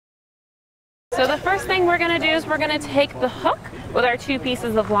So the first thing we're going to do is we're going to take the hook with our 2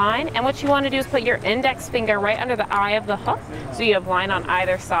 pieces of line, and what you want to do is put your index finger right under the eye of the hook so you have line on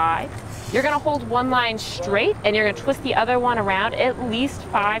either side. You're going to hold one line straight and you're going to twist the other one around at least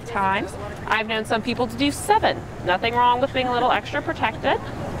 5 times. I've known some people to do 7. Nothing wrong with being a little extra protected.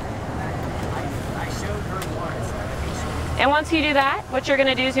 And once you do that, what you're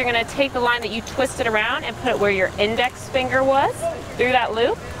going to do is you're going to take the line that you twisted around and put it where your index finger was through that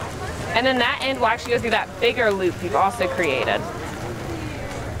loop. And then that end will actually go through that bigger loop you've also created.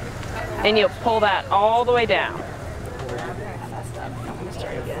 And you'll pull that all the way down.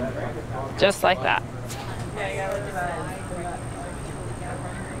 Just like that.